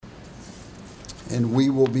And we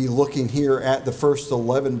will be looking here at the first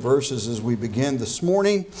 11 verses as we begin this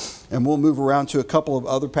morning. And we'll move around to a couple of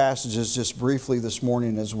other passages just briefly this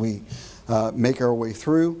morning as we make our way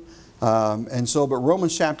through. But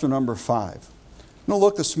Romans chapter number 5. I'm going to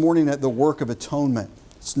look this morning at the work of atonement.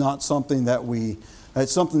 It's not something that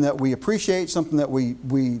it's something that we appreciate, something that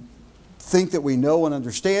we think that we know and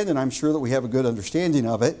understand, and I'm sure that we have a good understanding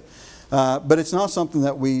of it. But it's not something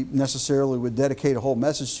that we necessarily would dedicate a whole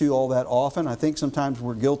message to all that often. I think sometimes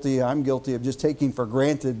I'm guilty of just taking for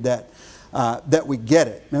granted that we get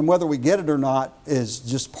it. And whether we get it or not is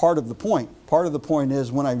just part of the point. Part of the point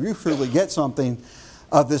is when I truly get something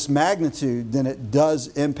of this magnitude, then it does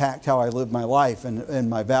impact how I live my life and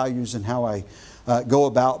my values and how I go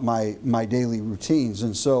about my daily routines.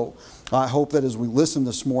 And so I hope that as we listen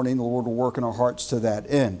this morning, the Lord will work in our hearts to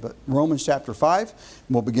that end. But Romans chapter 5, and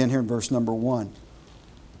we'll begin here in verse number 1.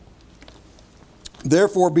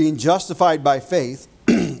 Therefore, being justified by faith,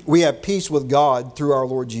 we have peace with God through our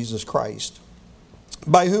Lord Jesus Christ,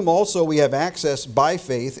 by whom also we have access by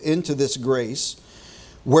faith into this grace,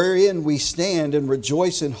 wherein we stand and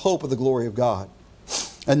rejoice in hope of the glory of God.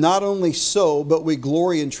 And not only so, but we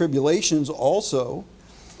glory in tribulations also,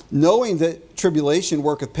 knowing that tribulation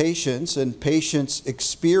worketh patience, and patience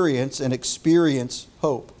experience, and experience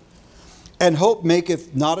hope. And hope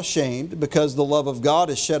maketh not ashamed, because the love of God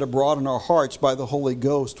is shed abroad in our hearts by the Holy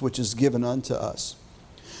Ghost, which is given unto us.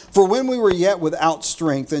 For when we were yet without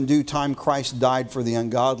strength, in due time Christ died for the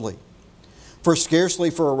ungodly. For scarcely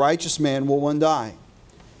for a righteous man will one die.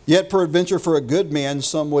 Yet peradventure for a good man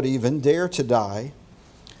some would even dare to die.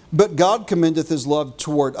 But God commendeth His love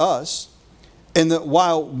toward us, and that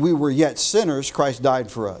while we were yet sinners, Christ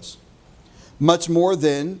died for us. Much more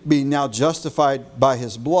then, being now justified by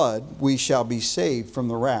His blood, we shall be saved from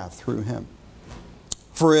the wrath through Him.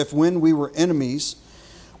 For if when we were enemies,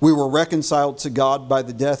 we were reconciled to God by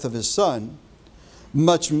the death of His Son,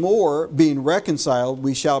 much more, being reconciled,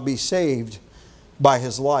 we shall be saved by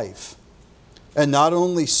His life. And not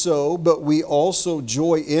only so, but we also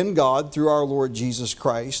joy in God through our Lord Jesus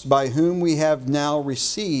Christ, by whom we have now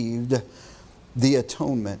received the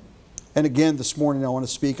atonement. And again, this morning I want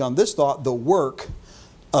to speak on this thought, the work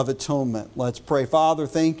of atonement. Let's pray. Father,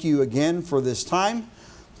 thank you again for this time.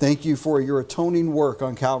 Thank you for your atoning work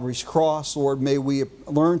on Calvary's cross. Lord, may we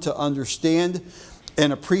learn to understand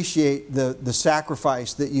and appreciate the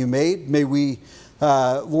sacrifice that you made. May we,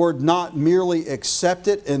 Lord, not merely accept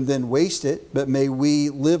it and then waste it, but may we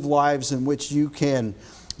live lives in which you can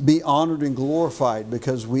be honored and glorified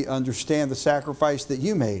because we understand the sacrifice that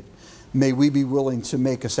you made. May we be willing to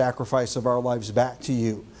make a sacrifice of our lives back to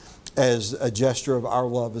you as a gesture of our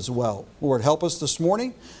love as well. Lord, help us this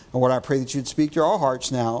morning. And Lord, I pray that you'd speak to our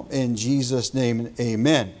hearts now. In Jesus' name,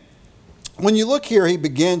 amen. When you look here, he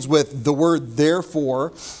begins with the word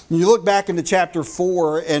therefore. And you look back into chapter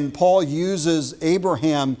 4, and Paul uses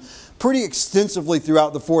Abraham pretty extensively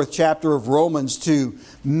throughout the 4th chapter of Romans to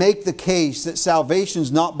make the case that salvation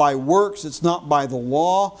is not by works, it's not by the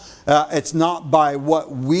law, it's not by what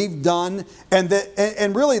we've done.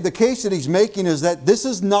 And really the case that he's making is that this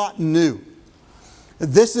is not new.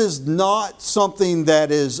 This is not something that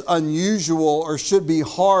is unusual or should be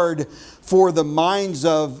hard for the minds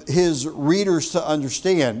of his readers to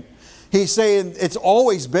understand. He's saying it's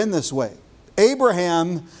always been this way.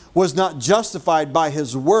 Abraham was not justified by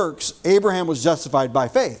his works. Abraham was justified by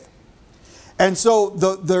faith. And so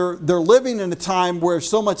they're living in a time where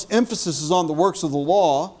so much emphasis is on the works of the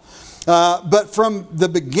law. But from the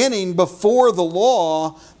beginning, before the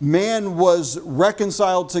law, man was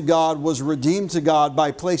reconciled to God, was redeemed to God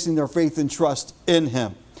by placing their faith and trust in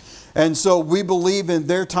Him. And so we believe in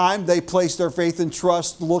their time, they placed their faith and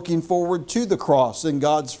trust looking forward to the cross and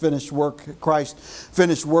God's finished work, Christ's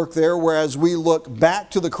finished work there, whereas we look back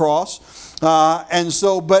to the cross.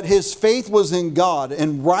 But his faith was in God,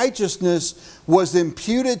 and righteousness was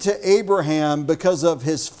imputed to Abraham because of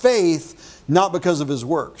his faith, not because of his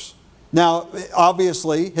works. Now,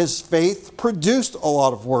 obviously, his faith produced a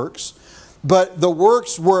lot of works, but the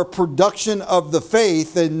works were a production of the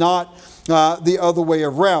faith and not the other way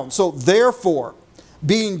around. So therefore,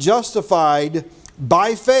 being justified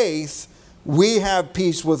by faith, we have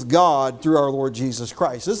peace with God through our Lord Jesus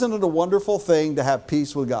Christ. Isn't it a wonderful thing to have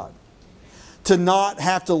peace with God? To not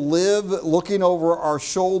have to live looking over our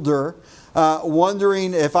shoulder,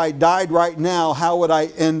 wondering if I died right now, how would I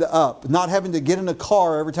end up? Not having to get in a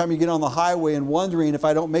car every time you get on the highway and wondering if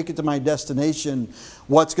I don't make it to my destination,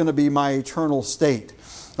 what's going to be my eternal state.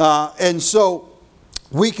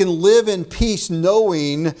 we can live in peace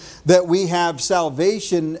knowing that we have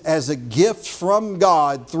salvation as a gift from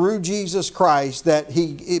God through Jesus Christ, that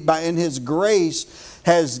He, in His grace,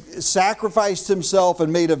 has sacrificed Himself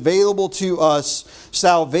and made available to us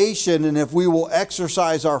salvation. And if we will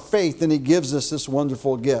exercise our faith, then He gives us this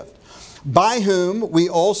wonderful gift. By whom we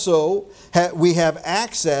also we have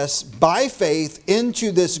access by faith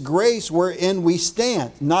into this grace wherein we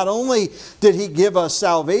stand. Not only did He give us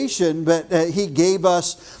salvation, but He gave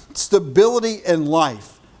us stability in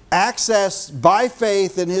life. Access by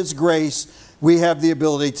faith in His grace, we have the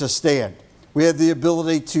ability to stand. We have the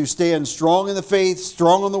ability to stand strong in the faith,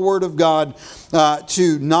 strong in the Word of God,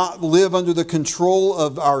 to not live under the control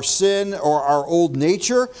of our sin or our old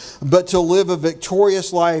nature, but to live a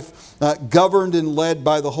victorious life governed and led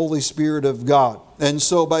by the Holy Spirit of God. And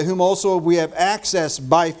so by whom also we have access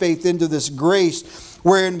by faith into this grace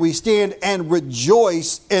wherein we stand and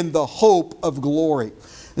rejoice in the hope of glory.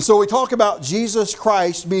 And so we talk about Jesus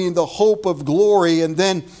Christ being the hope of glory, and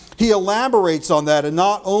then he elaborates on that. And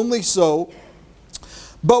not only so,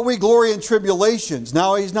 but we glory in tribulations.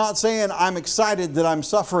 Now, he's not saying I'm excited that I'm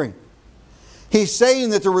suffering. He's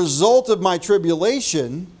saying that the result of my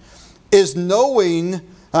tribulation is knowing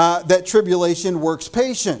that tribulation works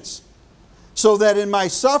patience. So that in my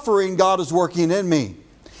suffering, God is working in me.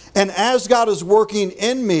 And as God is working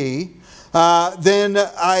in me, then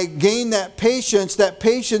I gain that patience. That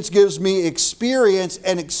patience gives me experience,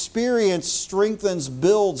 and experience strengthens,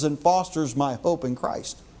 builds, and fosters my hope in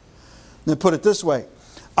Christ. Then put it this way.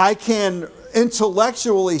 I can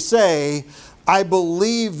intellectually say, I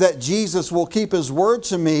believe that Jesus will keep His word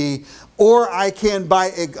to me, or I can,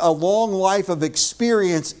 by a long life of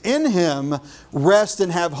experience in Him, rest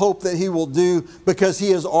and have hope that He will do because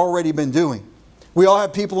He has already been doing. We all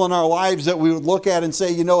have people in our lives that we would look at and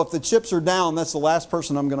say, you know, if the chips are down, that's the last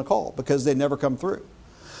person I'm going to call because they never come through.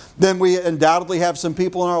 Then we undoubtedly have some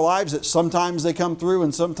people in our lives that sometimes they come through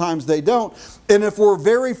and sometimes they don't. And if we're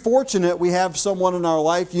very fortunate, we have someone in our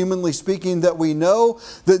life, humanly speaking, that we know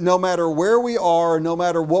that no matter where we are, no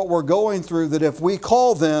matter what we're going through, that if we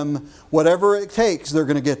call them, whatever it takes, they're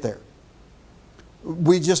going to get there.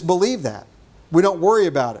 We just believe that. We don't worry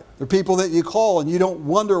about it. There are people that you call and you don't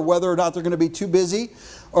wonder whether or not they're going to be too busy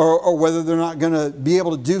or whether they're not going to be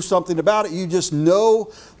able to do something about it. You just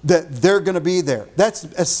know that they're going to be there. That's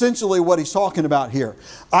essentially what he's talking about here.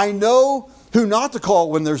 I know who not to call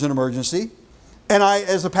when there's an emergency. And I,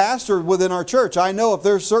 as a pastor within our church, I know if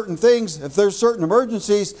there's certain things, if there's certain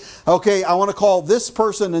emergencies, okay, I want to call this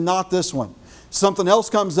person and not this one. Something else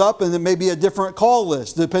comes up and then maybe a different call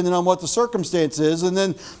list depending on what the circumstance is. And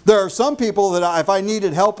then there are some people that if I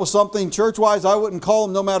needed help with something church-wise, I wouldn't call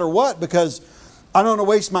them no matter what because I don't want to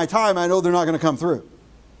waste my time. I know they're not going to come through.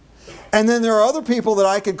 And then there are other people that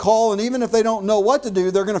I could call, and even if they don't know what to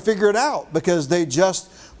do, they're going to figure it out because they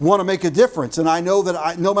just want to make a difference. And I know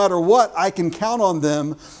that no matter what, I can count on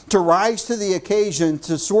them to rise to the occasion,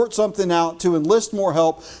 to sort something out, to enlist more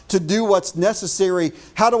help, to do what's necessary.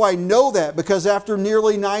 How do I know that? Because after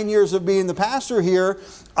nearly 9 years of being the pastor here,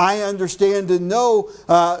 I understand and know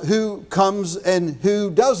who comes and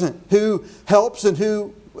who doesn't, who helps and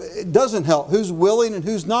who doesn't help, who's willing and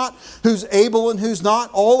who's not, who's able and who's not.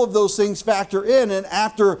 All of those things factor in. And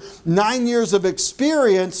after 9 years of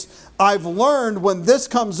experience, I've learned when this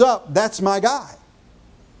comes up, that's my guy.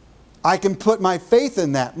 I can put my faith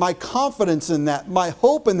in that, my confidence in that, my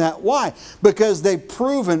hope in that. Why? Because they've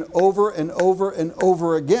proven over and over and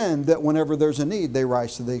over again that whenever there's a need, they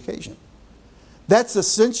rise to the occasion. That's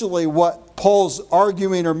essentially what Paul's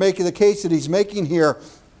arguing or making the case that he's making here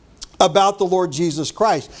about the Lord Jesus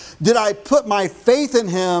Christ. Did I put my faith in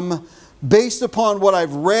Him based upon what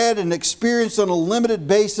I've read and experienced on a limited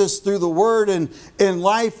basis through the Word and in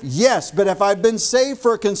life? Yes. But if I've been saved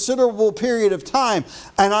for a considerable period of time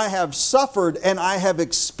and I have suffered and I have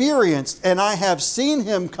experienced and I have seen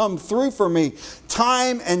Him come through for me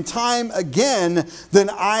time and time again, then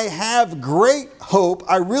I have great hope.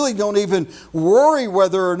 I really don't even worry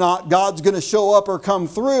whether or not God's going to show up or come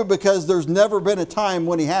through because there's never been a time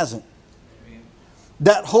when He hasn't.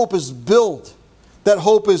 That hope is built. That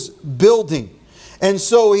hope is building. And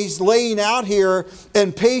so he's laying out here,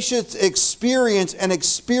 and patience experience, and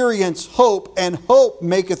experience hope, and hope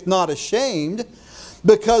maketh not ashamed,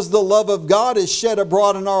 because the love of God is shed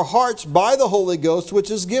abroad in our hearts by the Holy Ghost, which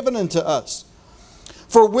is given unto us.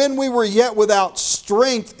 For when we were yet without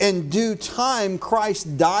strength, in due time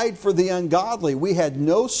Christ died for the ungodly. We had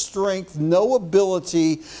no strength, no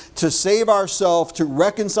ability to save ourselves, to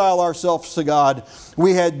reconcile ourselves to God.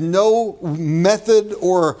 We had no method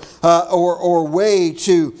or way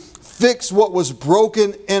to fix what was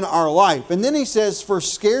broken in our life. And then he says, for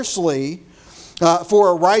scarcely for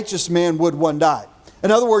a righteous man would one die. In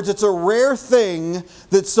other words, it's a rare thing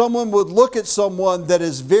that someone would look at someone that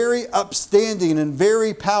is very upstanding and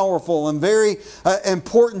very powerful and very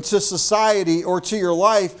important to society or to your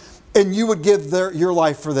life, and you would give your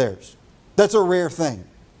life for theirs. That's a rare thing.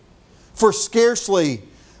 For scarcely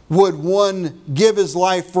would one give his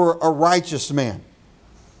life for a righteous man.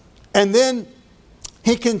 And then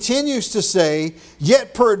he continues to say,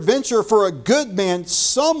 yet peradventure for a good man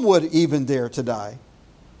some would even dare to die.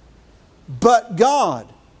 But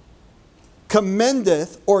God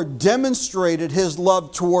commendeth or demonstrated His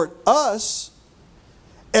love toward us,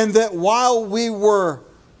 and that while we were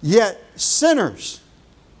yet sinners,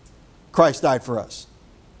 Christ died for us.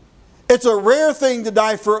 It's a rare thing to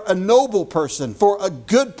die for a noble person, for a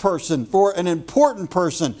good person, for an important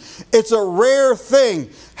person. It's a rare thing.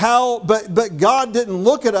 But God didn't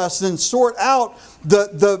look at us and sort out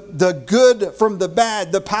the good from the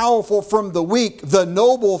bad, the powerful from the weak, the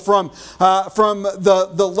noble from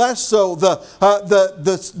the less so,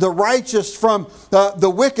 the righteous from the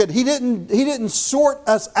wicked. He didn't sort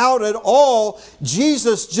us out at all.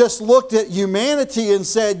 Jesus just looked at humanity and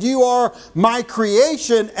said, you are my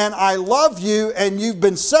creation and I love you, and you've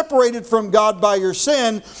been separated from God by your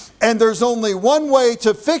sin. And there's only one way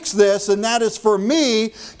to fix this, and that is for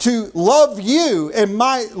me to love you. And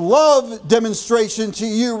my love demonstration to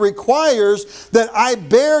you requires that I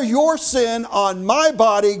bear your sin on my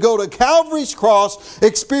body, go to Calvary's cross,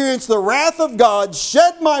 experience the wrath of God,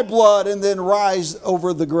 shed my blood, and then rise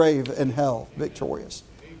over the grave and hell victorious.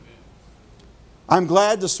 I'm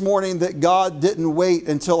glad this morning that God didn't wait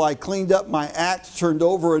until I cleaned up my act, turned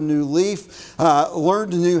over a new leaf,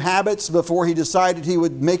 learned new habits before He decided He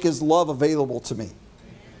would make His love available to me.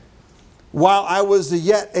 While I was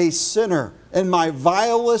yet a sinner in my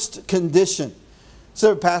vilest condition.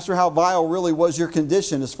 So, Pastor, how vile really was your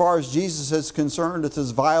condition? As far as Jesus is concerned, it's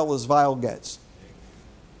as vile gets.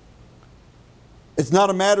 It's not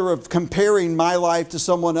a matter of comparing my life to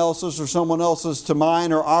someone else's or someone else's to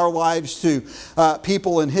mine, or our lives to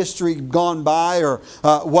people in history gone by, or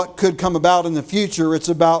what could come about in the future. It's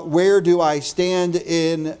about, where do I stand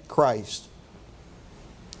in Christ?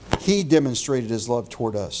 He demonstrated His love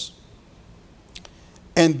toward us.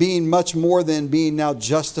 And being much more than being now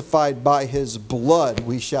justified by His blood,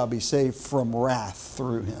 we shall be saved from wrath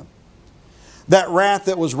through Him. That wrath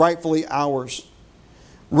that was rightfully ours.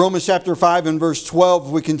 Romans chapter 5 and verse 12,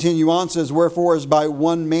 we continue on, says, wherefore as by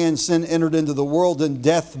one man sin entered into the world, and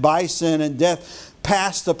death by sin, and death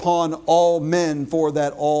passed upon all men, for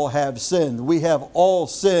that all have sinned. We have all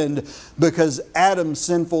sinned because Adam's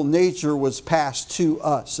sinful nature was passed to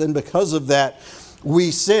us. And because of that,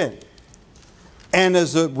 we sin. And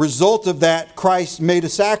as a result of that, Christ made a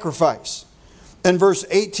sacrifice. In verse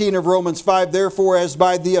 18 of Romans 5, therefore, as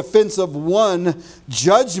by the offense of one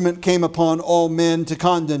judgment came upon all men to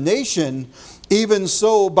condemnation, even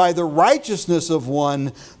so by the righteousness of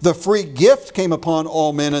one the free gift came upon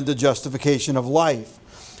all men unto justification of life.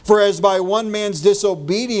 For as by one man's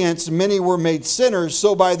disobedience many were made sinners,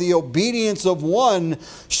 so by the obedience of one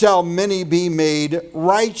shall many be made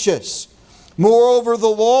righteous. Moreover, the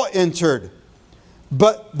law entered,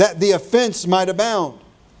 but that the offense might abound.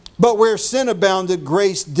 But where sin abounded,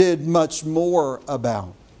 grace did much more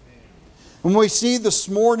abound. And we see this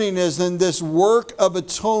morning is in this work of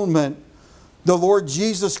atonement, the Lord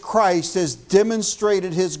Jesus Christ has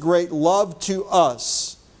demonstrated His great love to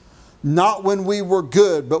us. Not when we were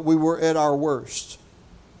good, but we were at our worst.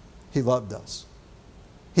 He loved us.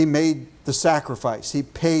 He made the sacrifice. He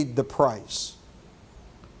paid the price.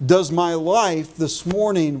 Does my life this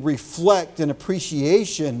morning reflect an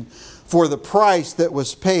appreciation for the price that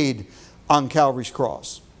was paid on Calvary's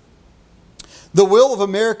cross? The will of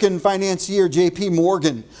American financier J.P.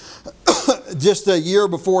 Morgan, just a year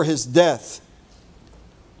before his death,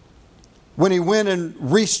 when he went and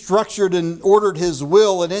restructured and ordered his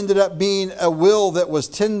will, it ended up being a will that was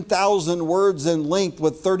 10,000 words in length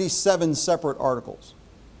with 37 separate articles.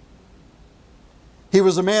 He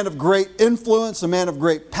was a man of great influence, a man of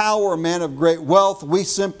great power, a man of great wealth. We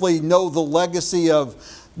simply know the legacy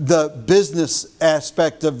of the business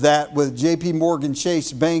aspect of that with J.P. Morgan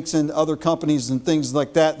Chase banks and other companies and things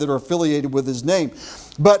like that are affiliated with his name.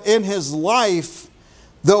 But in his life,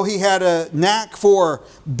 though he had a knack for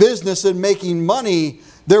business and making money,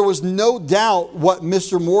 there was no doubt what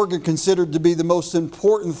Mr. Morgan considered to be the most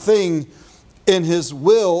important thing in his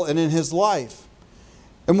will and in his life.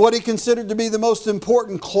 And what he considered to be the most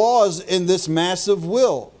important clause in this massive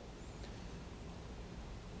will.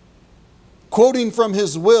 Quoting from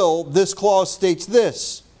his will, this clause states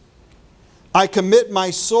this: I commit my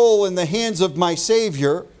soul in the hands of my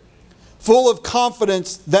Savior, full of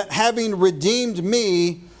confidence that having redeemed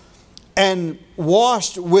me and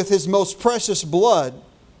washed with His most precious blood,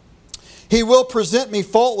 He will present me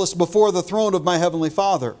faultless before the throne of my Heavenly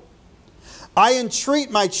Father. I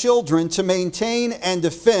entreat my children to maintain and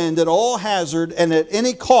defend at all hazard and at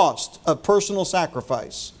any cost of personal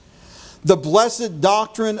sacrifice the blessed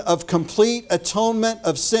doctrine of complete atonement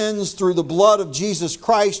of sins through the blood of Jesus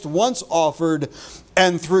Christ once offered,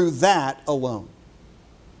 and through that alone.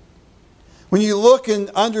 When you look and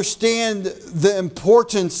understand the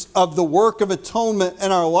importance of the work of atonement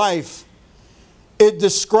in our life, it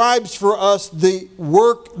describes for us the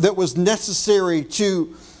work that was necessary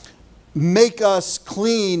to make us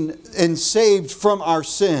clean and saved from our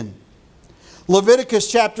sin. Leviticus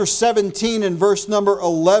chapter 17 and verse number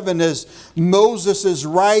 11, as Moses is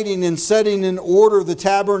writing and setting in order the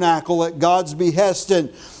tabernacle at God's behest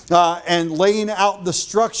and laying out the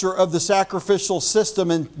structure of the sacrificial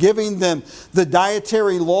system and giving them the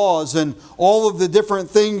dietary laws and all of the different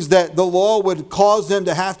things that the law would cause them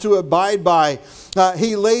to have to abide by.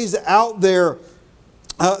 He lays out there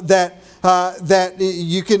that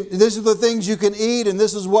you can. This is the things you can eat, and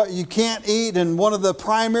this is what you can't eat. And one of the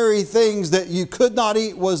primary things that you could not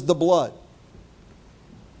eat was the blood.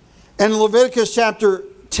 And in Leviticus chapter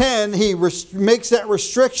 10, he makes that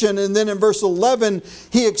restriction, and then in verse 11,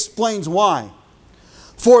 he explains why.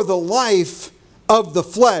 For the life of the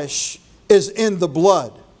flesh is in the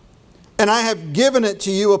blood, and I have given it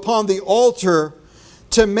to you upon the altar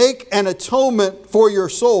to make an atonement for your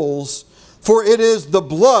souls, for it is the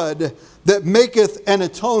blood that maketh an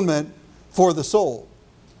atonement for the soul.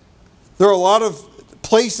 There are a lot of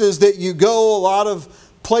places that you go, a lot of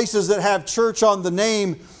places that have church on the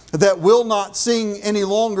name, that will not sing any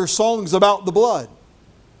longer songs about the blood.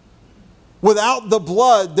 Without the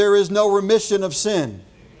blood, there is no remission of sin.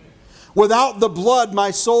 Without the blood,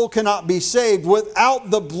 my soul cannot be saved.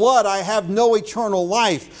 Without the blood, I have no eternal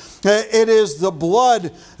life. It is the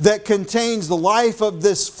blood that contains the life of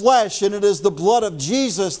this flesh, and it is the blood of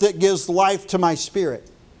Jesus that gives life to my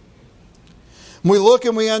spirit. We look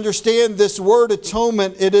and we understand this word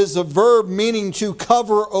atonement. It is a verb meaning to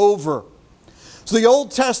cover over. So the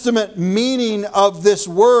Old Testament meaning of this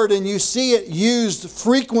word, and you see it used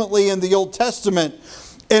frequently in the Old Testament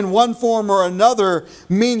in one form or another,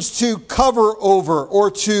 means to cover over or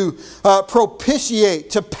to propitiate,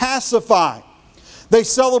 to pacify. They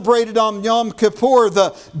celebrated on Yom Kippur,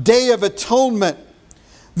 the Day of Atonement.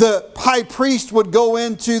 The high priest would go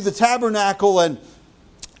into the tabernacle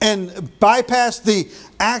and bypass the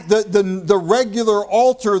regular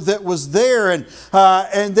altar that was there,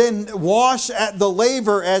 and then wash at the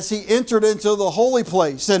laver as he entered into the holy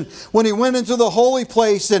place. And when he went into the holy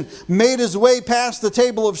place and made his way past the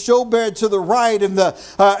table of showbread to the right and the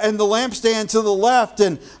lampstand to the left,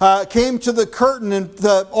 and came to the curtain and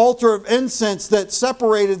the altar of incense that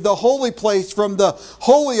separated the holy place from the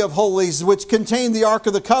Holy of Holies, which contained the Ark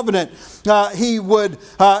of the Covenant, he would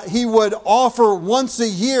offer once a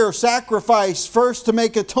year sacrifice, first to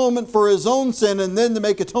make atonement for his own sin and then to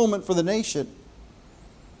make atonement for the nation.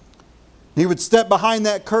 He would step behind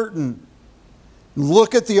that curtain,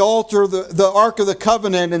 look at the altar, the Ark of the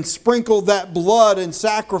Covenant, and sprinkle that blood and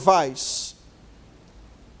sacrifice,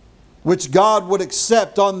 which God would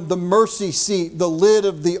accept on the mercy seat, the lid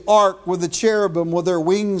of the ark with the cherubim with their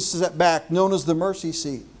wings set back, known as the mercy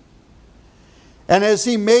seat. And as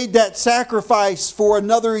he made that sacrifice for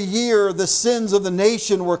another year, the sins of the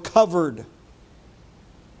nation were covered.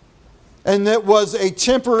 And it was a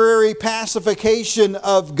temporary pacification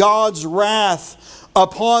of God's wrath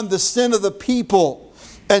upon the sin of the people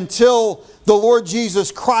until the Lord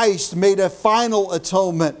Jesus Christ made a final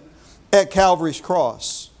atonement at Calvary's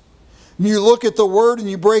cross. You look at the word and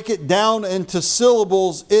you break it down into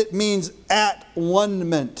syllables, it means at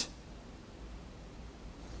one-ment.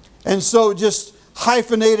 And so just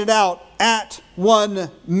hyphenate it out, at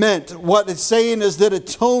one meant. What it's saying is that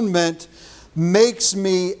atonement makes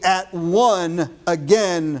me at one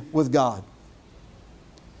again with God.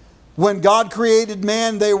 When God created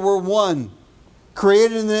man, they were one,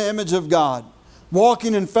 created in the image of God,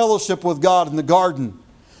 walking in fellowship with God in the garden.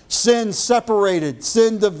 Sin separated,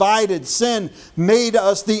 sin divided, sin made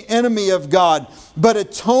us the enemy of God. But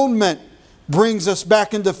atonement brings us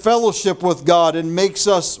back into fellowship with God and makes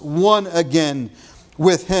us one again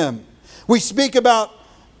with Him. We speak about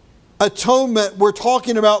atonement, we're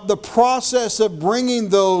talking about the process of bringing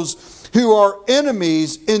those who are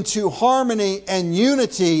enemies into harmony and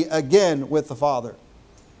unity again with the Father.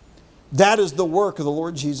 That is the work of the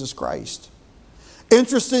Lord Jesus Christ.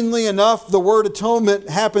 Interestingly enough, the word atonement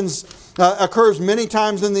occurs many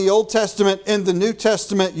times in the Old Testament. In the New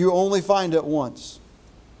Testament, you only find it once.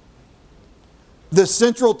 The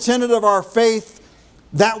central tenet of our faith,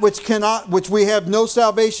 that which we have no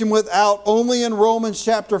salvation without, only in Romans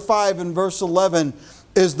chapter 5 and verse 11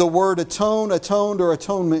 is the word atone, atoned, or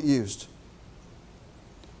atonement used.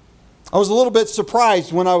 I was a little bit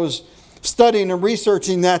surprised when I was studying and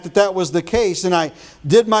researching that was the case, and I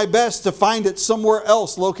did my best to find it somewhere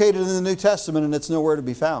else located in the New Testament, and it's nowhere to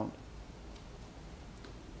be found.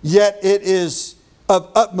 Yet it is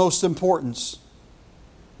of utmost importance.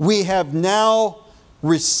 We have now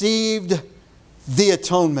received the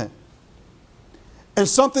atonement. And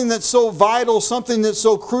something that's so vital, something that's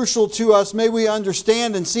so crucial to us, may we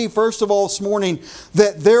understand and see first of all this morning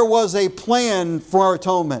that there was a plan for our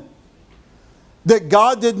atonement. That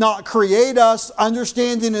God did not create us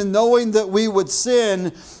understanding and knowing that we would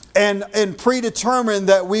sin and predetermine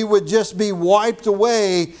that we would just be wiped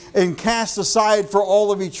away and cast aside for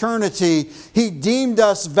all of eternity. He deemed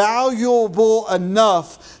us valuable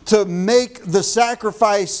enough to make the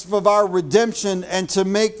sacrifice of our redemption and to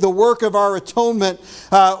make the work of our atonement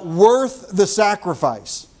worth the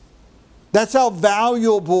sacrifice. That's how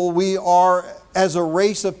valuable we are as a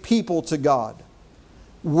race of people to God.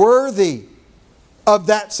 Worthy of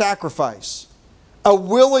that sacrifice. A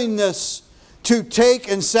willingness to take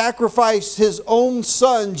and sacrifice His own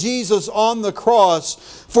Son, Jesus, on the cross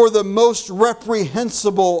for the most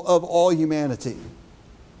reprehensible of all humanity.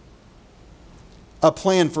 A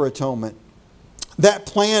plan for atonement. That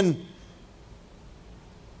plan,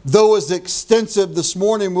 though is extensive, this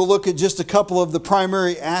morning we'll look at just a couple of the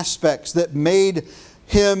primary aspects that made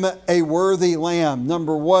Him a worthy lamb.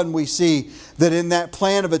 Number one, we see that in that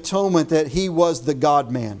plan of atonement that He was the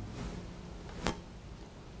God-man.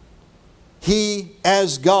 He,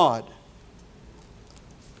 as God,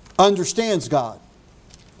 understands God.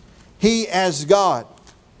 He, as God,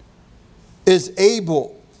 is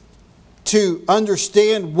able to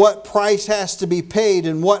understand what price has to be paid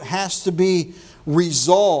and what has to be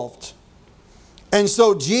resolved. And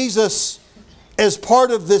so Jesus, as part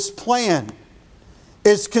of this plan,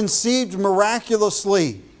 is conceived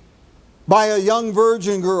miraculously by a young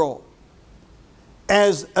virgin girl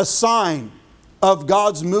as a sign of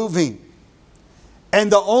God's moving. And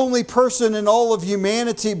the only person in all of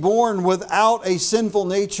humanity born without a sinful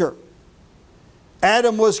nature.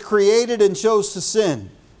 Adam was created and chose to sin.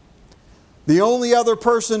 The only other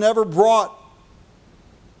person ever brought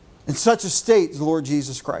in such a state is the Lord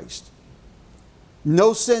Jesus Christ.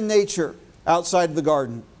 No sin nature outside of the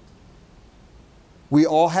garden. We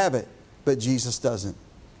all have it, but Jesus doesn't.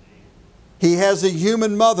 He has a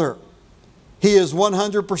human mother. He is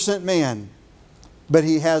 100% man. But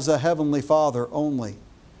He has a heavenly Father only.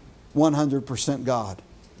 100% God.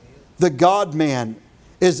 The God-man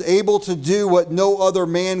is able to do what no other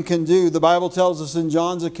man can do. The Bible tells us in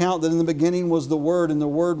John's account that in the beginning was the Word, and the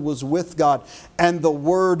Word was with God, and the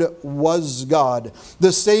Word was God.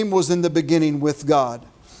 The same was in the beginning with God.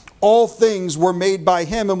 All things were made by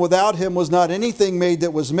Him, and without Him was not anything made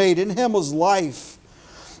that was made. In Him was life,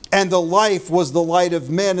 and the life was the light of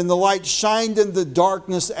men, and the light shined in the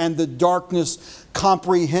darkness, and the darkness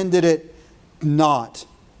comprehended it not.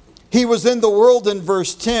 He was in the world in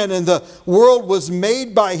verse 10, and the world was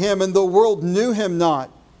made by Him, and the world knew Him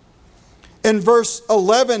not. In verse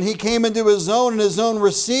 11, He came into His own, and His own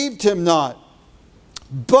received Him not.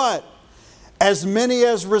 But as many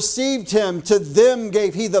as received Him, to them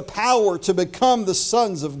gave He the power to become the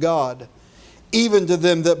sons of God, even to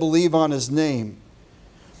them that believe on His name.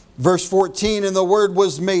 Verse 14, and the Word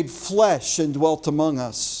was made flesh and dwelt among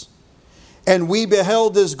us. And we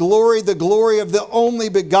beheld His glory, the glory of the only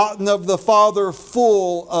begotten of the Father,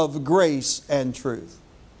 full of grace and truth.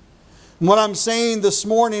 And what I'm saying this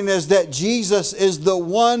morning is that Jesus is the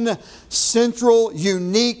one central,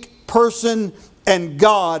 unique person and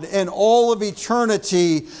God in all of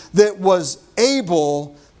eternity that was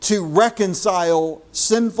able to reconcile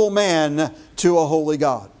sinful man to a holy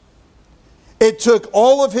God. It took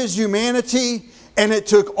all of His humanity and it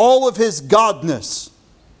took all of His godness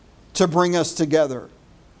to bring us together.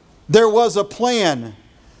 There was a plan.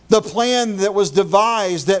 The plan that was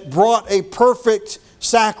devised that brought a perfect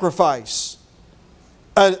sacrifice.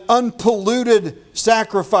 An unpolluted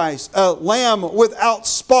sacrifice. A lamb without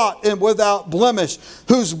spot and without blemish,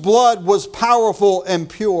 whose blood was powerful and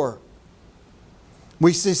pure.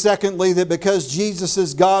 We see secondly that because Jesus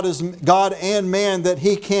is God and man, that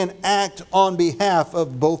He can act on behalf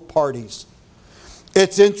of both parties.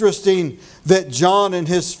 It's interesting that John in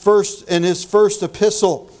his first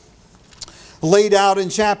epistle, laid out in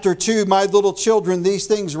chapter 2, "My little children, these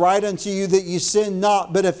things write unto you that ye sin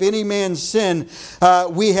not. But if any man sin,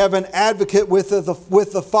 we have an advocate with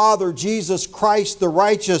the Father, Jesus Christ the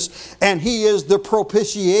righteous. And He is the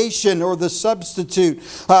propitiation," or the substitute,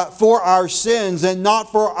 "for our sins, and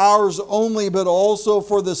not for ours only, but also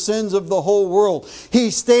for the sins of the whole world."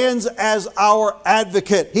 He stands as our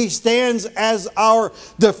advocate. He stands as our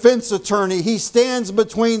defense attorney. He stands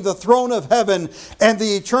between the throne of heaven and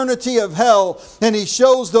the eternity of hell. And He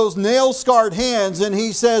shows those nail-scarred hands and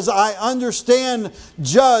He says, "I understand,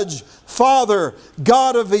 Judge, Father,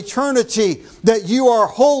 God of eternity, that you are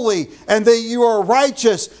holy and that you are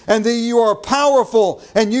righteous and that you are powerful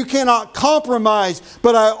and you cannot compromise.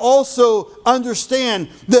 But I also understand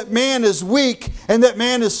that man is weak and that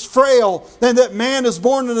man is frail and that man is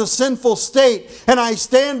born in a sinful state. And I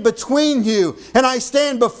stand between you and I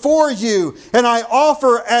stand before you and I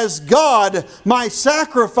offer as God my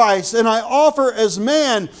sacrifice, and I offer as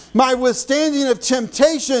man my withstanding of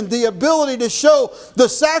temptation, the ability to show the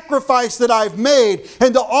sacrifice that I've made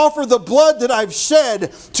and to offer the blood that I've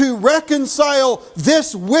shed to reconcile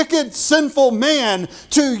this wicked, sinful man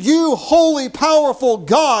to you, holy, powerful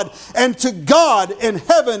God, and to God in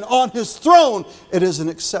heaven on His throne." It is an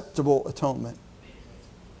acceptable atonement,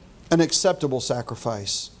 an acceptable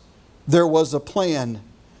sacrifice. There was a plan.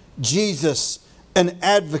 Jesus, an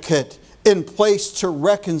advocate in place to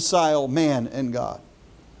reconcile man and God.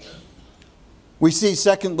 We see,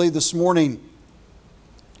 secondly, this morning,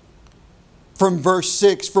 from verse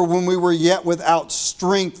 6, "For when we were yet without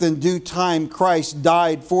strength, in due time Christ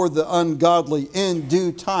died for the ungodly." In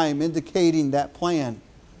due time, indicating that plan.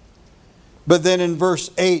 But then in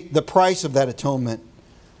verse 8, the price of that atonement.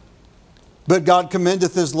 "But God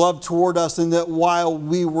commendeth His love toward us, in that while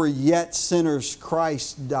we were yet sinners,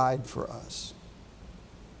 Christ died for us,"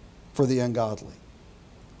 for the ungodly.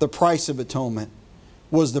 The price of atonement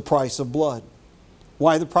was the price of blood.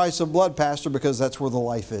 Why the price of blood, Pastor? Because that's where the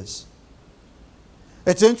life is.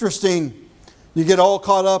 It's interesting, you get all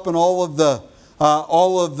caught up in all of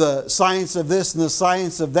the science of this and the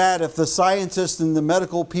science of that. If the scientists and the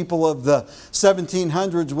medical people of the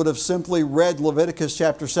 1700s would have simply read Leviticus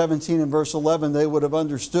chapter 17 and verse 11, they would have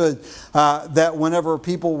understood that whenever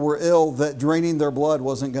people were ill, that draining their blood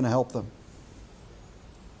wasn't going to help them.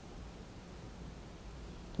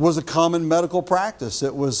 It was a common medical practice.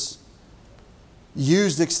 It was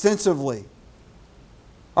used extensively.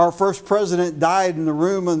 Our first president died in the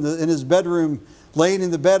room in his bedroom, laying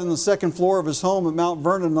in the bed on the second floor of his home at Mount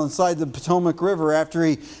Vernon on the side of the Potomac River after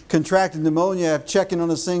he contracted pneumonia after checking on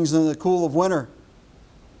his things in the cool of winter.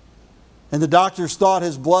 And the doctors thought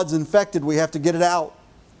his blood's infected. We have to get it out.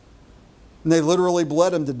 And they literally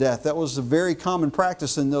bled him to death. That was a very common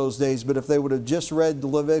practice in those days. But if they would have just read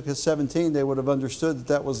Leviticus 17, they would have understood that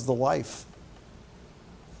that was the life.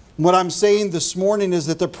 What I'm saying this morning is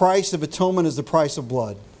that the price of atonement is the price of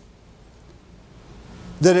blood.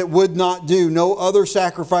 That it would not do. No other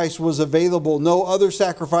sacrifice was available. No other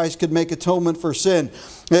sacrifice could make atonement for sin.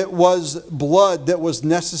 It was blood that was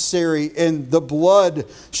necessary, and the blood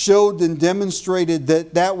showed and demonstrated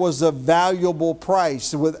that that was a valuable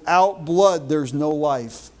price. Without blood, there's no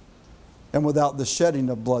life. And without the shedding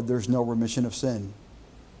of blood, there's no remission of sin.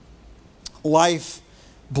 Life,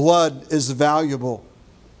 blood is valuable.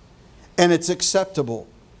 And it's acceptable.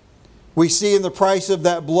 We see in the price of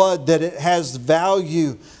that blood that it has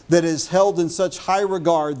value, that is held in such high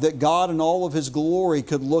regard that God in all of His glory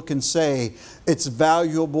could look and say, it's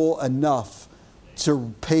valuable enough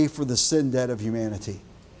to pay for the sin debt of humanity.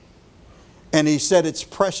 And He said, it's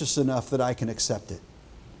precious enough that I can accept it.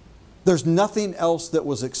 There's nothing else that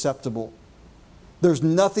was acceptable. There's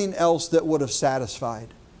nothing else that would have satisfied.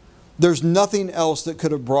 There's nothing else that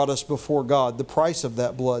could have brought us before God, the price of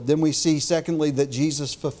that blood. Then we see, secondly, that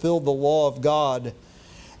Jesus fulfilled the law of God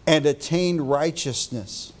and attained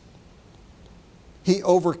righteousness. He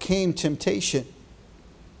overcame temptation.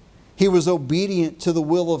 He was obedient to the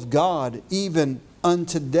will of God, even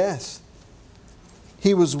unto death.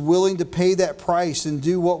 He was willing to pay that price and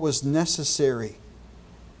do what was necessary.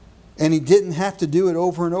 And He didn't have to do it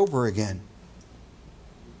over and over again.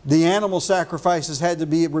 The animal sacrifices had to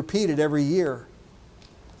be repeated every year.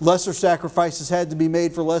 Lesser sacrifices had to be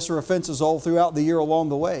made for lesser offenses all throughout the year along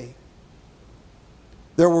the way.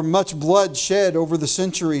 There were much blood shed over the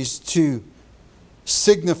centuries to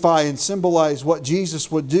signify and symbolize what Jesus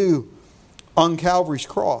would do on Calvary's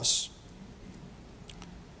cross.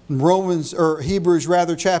 Hebrews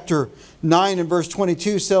chapter 9 and verse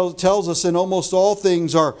 22 tells us, "And almost all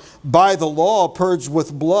things are by the law purged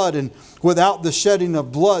with blood, and without the shedding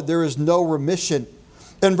of blood there is no remission.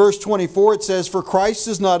 In verse 24 it says, "For Christ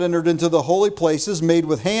is not entered into the holy places made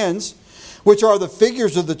with hands, which are the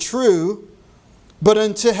figures of the true, but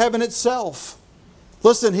into heaven itself."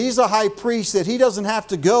 Listen, He's a high priest that He doesn't have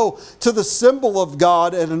to go to the symbol of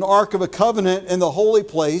God at an Ark of a Covenant in the holy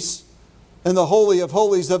place, in the Holy of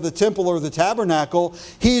Holies of the temple or the tabernacle.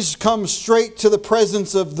 He's come straight to the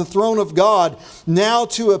presence of the throne of God, now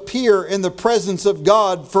to appear in the presence of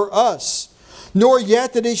God for us. Nor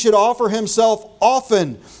yet that He should offer Himself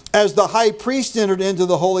often, as the high priest entered into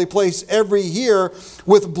the holy place every year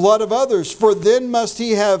with blood of others. For then must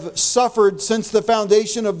He have suffered since the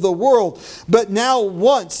foundation of the world. But now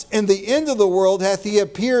once in the end of the world hath He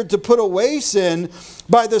appeared to put away sin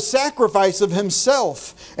by the sacrifice of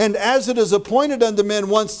Himself. And as it is appointed unto men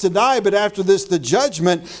once to die, but after this the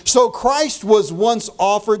judgment, so Christ was once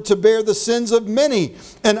offered to bear the sins of many.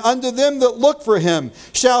 And unto them that look for Him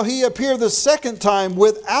shall He appear the second time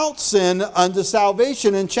without sin unto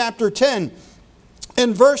salvation. In chapter 10.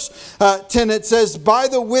 In verse 10 it says, "By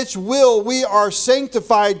the which will we are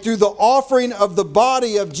sanctified through the offering of the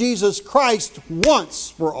body of Jesus Christ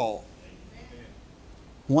once for all."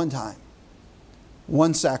 One time.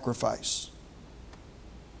 One sacrifice.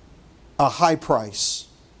 A high price.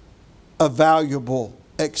 A valuable,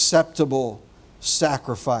 acceptable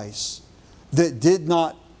sacrifice that did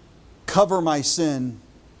not cover my sin.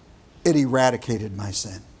 It eradicated my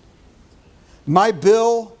sin. My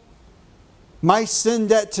bill, my sin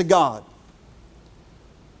debt to God.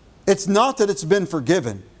 It's not that it's been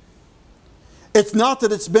forgiven. It's not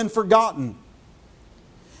that it's been forgotten.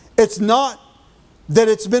 It's not that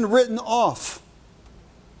it's been written off.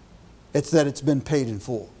 It's that it's been paid in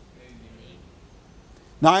full.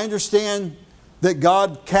 Now I understand that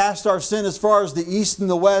God cast our sin as far as the east and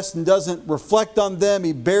the west and doesn't reflect on them.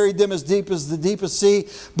 He buried them as deep as the deepest sea.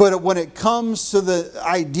 But when it comes to the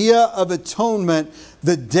idea of atonement,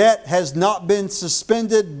 the debt has not been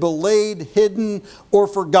suspended, belayed, hidden, or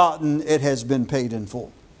forgotten. It has been paid in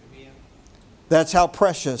full. That's how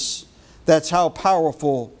precious, that's how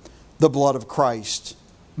powerful the blood of Christ,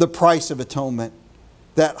 the price of atonement,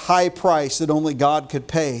 that high price that only God could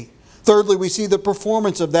pay. Thirdly, we see the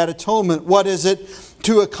performance of that atonement. What is it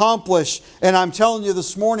to accomplish? And I'm telling you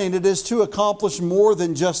this morning, it is to accomplish more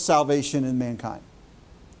than just salvation in mankind.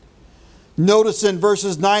 Notice in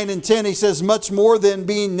verses 9 and 10, he says, "Much more than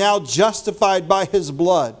being now justified by His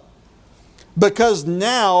blood. Because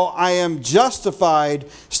now I am justified,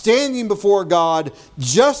 standing before God,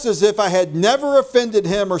 just as if I had never offended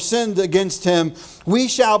Him or sinned against Him. We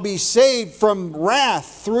shall be saved from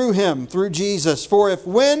wrath through Him," through Jesus. "For if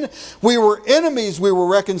when we were enemies, we were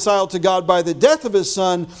reconciled to God by the death of His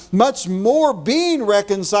Son, much more being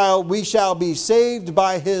reconciled, we shall be saved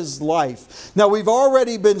by His life." Now we've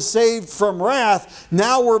already been saved from wrath.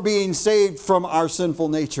 Now we're being saved from our sinful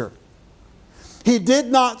nature. He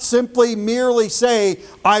did not simply merely say,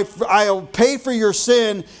 "I'll pay for your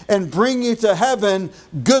sin and bring you to heaven.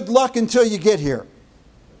 Good luck until you get here."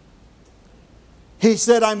 He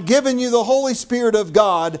said, "I'm giving you the Holy Spirit of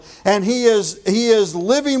God, and He is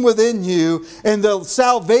living within you. And the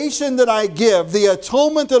salvation that I give, the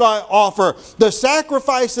atonement that I offer, the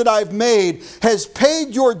sacrifice that I've made has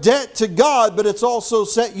paid your debt to God, but it's also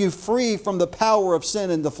set you free from the power of sin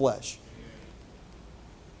in the flesh."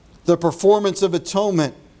 The performance of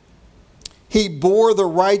atonement. He bore the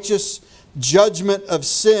righteous judgment of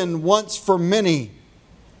sin once for many.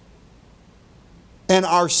 And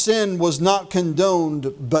our sin was not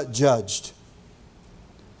condoned but judged.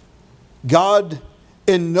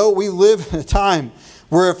 We live in a time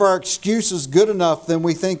where if our excuse is good enough, then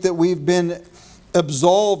we think that we've been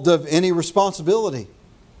absolved of any responsibility.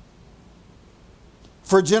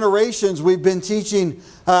 For generations, we've been teaching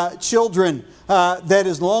children that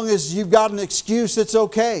as long as you've got an excuse, it's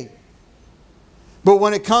okay. But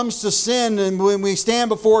when it comes to sin and when we stand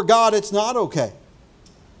before God, it's not okay.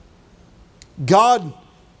 God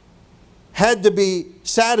had to be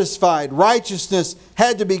satisfied. Righteousness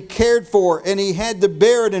had to be cared for, and He had to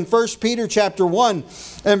bear it. In 1 Peter chapter 1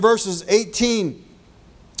 and verses 18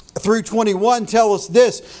 through 21 tell us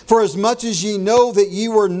this: "For as much as ye know that ye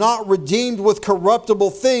were not redeemed with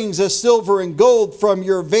corruptible things as silver and gold from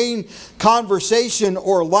your vain conversation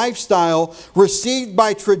or lifestyle received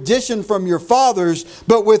by tradition from your fathers,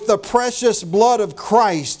 but with the precious blood of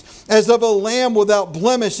Christ, as of a lamb without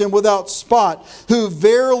blemish and without spot, who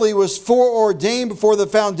verily was foreordained before the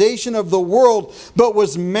foundation of the world, but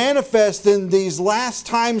was manifest in these last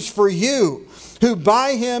times for you, who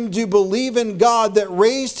by Him do believe in God that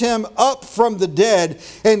raised Him up from the dead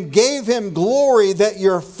and gave Him glory, that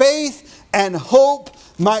your faith and hope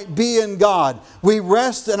might be in God. We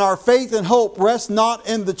rest in our faith and hope, rest not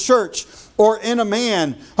in the church or in a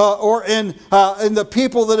man or in the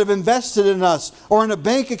people that have invested in us, or in a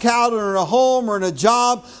bank account or in a home or in a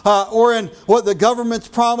job or in what the government's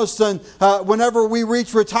promised. And whenever we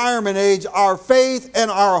reach retirement age, our faith and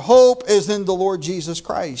our hope is in the Lord Jesus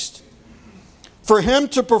Christ. For Him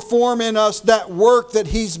to perform in us that work that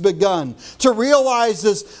He's begun. To realize,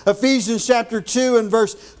 as Ephesians chapter 2 and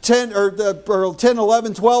verse 10, or 10,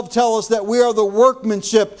 11, 12 tell us, that we are the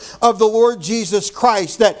workmanship of the Lord Jesus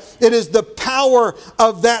Christ. That it is the power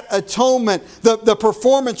of that atonement, the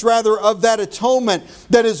performance rather of that atonement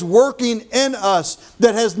that is working in us,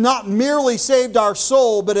 that has not merely saved our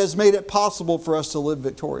soul, but has made it possible for us to live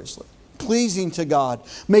victoriously, pleasing to God,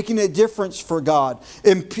 making a difference for God,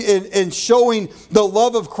 and showing the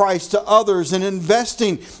love of Christ to others, and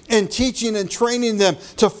investing in teaching and training them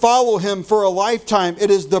to follow Him for a lifetime.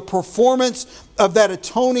 It is the performance of that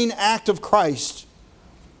atoning act of Christ.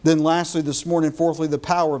 Then lastly this morning, fourthly, the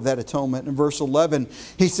power of that atonement. In verse 11,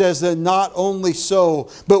 he says that not only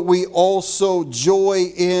so, but we also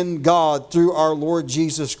joy in God through our Lord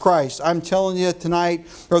Jesus Christ. I'm telling you tonight,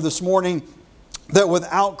 or this morning, that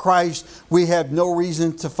without Christ, we have no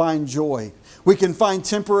reason to find joy. We can find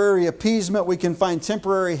temporary appeasement. We can find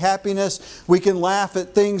temporary happiness. We can laugh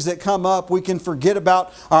at things that come up. We can forget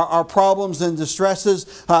about our problems and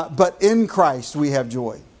distresses. But in Christ, we have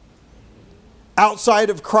joy. Outside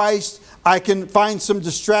of Christ, I can find some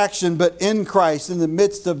distraction. But in Christ, in the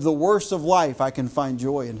midst of the worst of life, I can find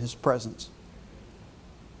joy in His presence.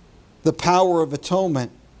 The power of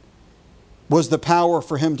atonement was the power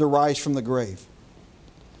for Him to rise from the grave.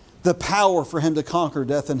 The power for Him to conquer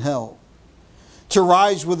death and hell. To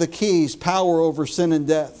rise with the keys, power over sin and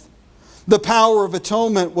death. The power of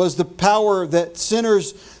atonement was the power that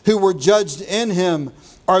sinners who were judged in Him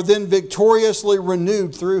are then victoriously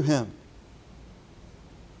renewed through Him.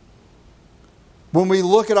 When we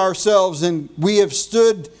look at ourselves and we have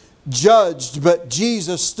stood judged, but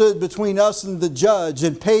Jesus stood between us and the judge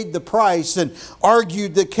and paid the price and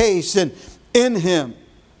argued the case, and in Him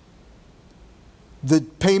the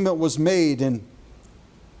payment was made and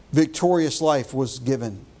victorious life was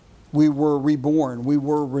given. We were reborn. We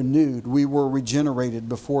were renewed. We were regenerated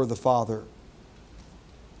before the Father.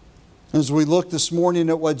 As we look this morning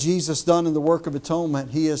at what Jesus done in the work of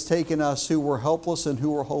atonement, He has taken us who were helpless and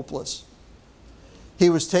who were hopeless. He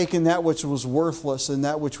was taking that which was worthless and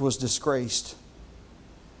that which was disgraced.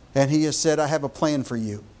 And He has said, I have a plan for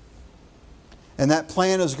you. And that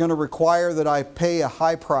plan is going to require that I pay a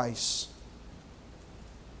high price.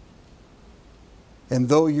 And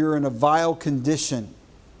though you're in a vile condition,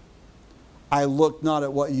 I look not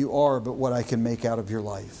at what you are, but what I can make out of your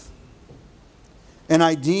life. And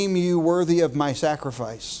I deem you worthy of my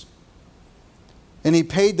sacrifice. And He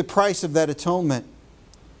paid the price of that atonement.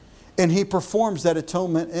 And He performs that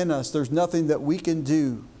atonement in us. There's nothing that we can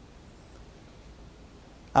do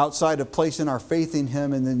outside of placing our faith in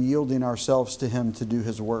Him and then yielding ourselves to Him to do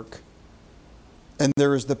His work. And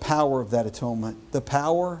there is the power of that atonement. The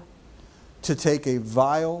power to take a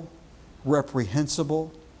vile,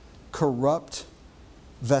 reprehensible, corrupt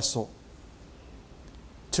vessel,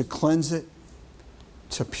 to cleanse it,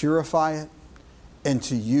 to purify it, and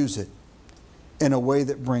to use it in a way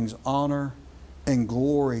that brings honor and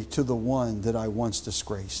glory to the one that I once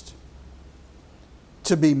disgraced.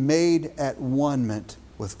 To be made at one-ment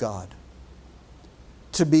with God.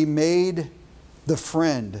 To be made the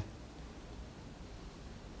friend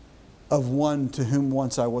of one to whom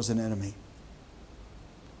once I was an enemy.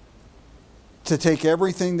 To take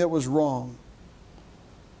everything that was wrong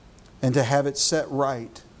and to have it set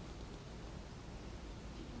right,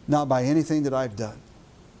 not by anything that I've done,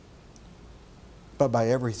 but by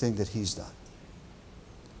everything that He's done.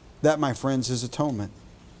 That, my friends, is atonement.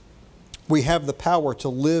 We have the power to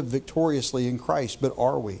live victoriously in Christ, but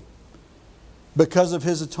are we? Because of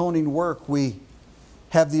His atoning work, we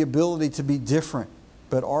have the ability to be different,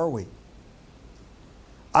 but are we?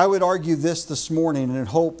 I would argue this morning and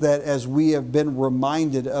hope that as we have been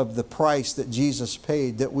reminded of the price that Jesus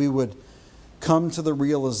paid, that we would come to the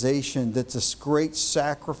realization that this great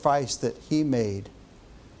sacrifice that He made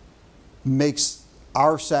makes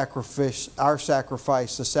our sacrifice,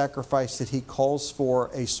 the sacrifice that He calls for,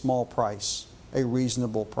 a small price, a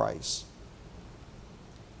reasonable price.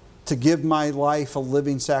 To give my life a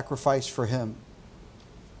living sacrifice for Him.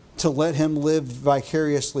 To let Him live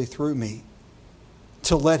vicariously through me.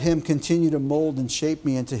 To let Him continue to mold and shape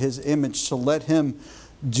me into His image. To let Him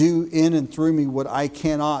do in and through me what I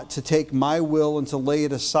cannot. To take my will and to lay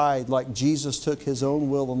it aside like Jesus took His own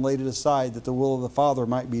will and laid it aside that the will of the Father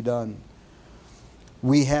might be done.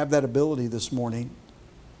 We have that ability this morning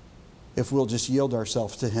if we'll just yield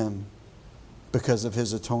ourselves to Him because of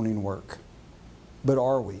His atoning work. But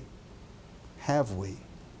are we? Have we?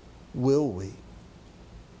 Will we?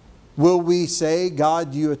 Will we say,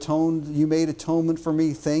 God, you made atonement for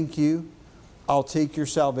me, thank you. I'll take your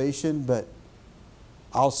salvation, but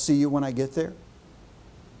I'll see you when I get there?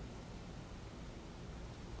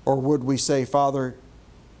 Or would we say, Father,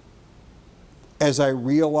 as I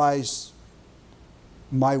realize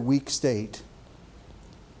my weak state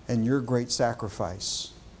and your great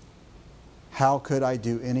sacrifice, how could I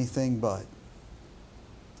do anything but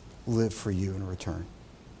live for you in return?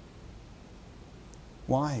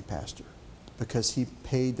 Why, Pastor? Because He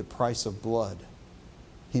paid the price of blood.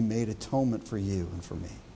 He made atonement for you and for me.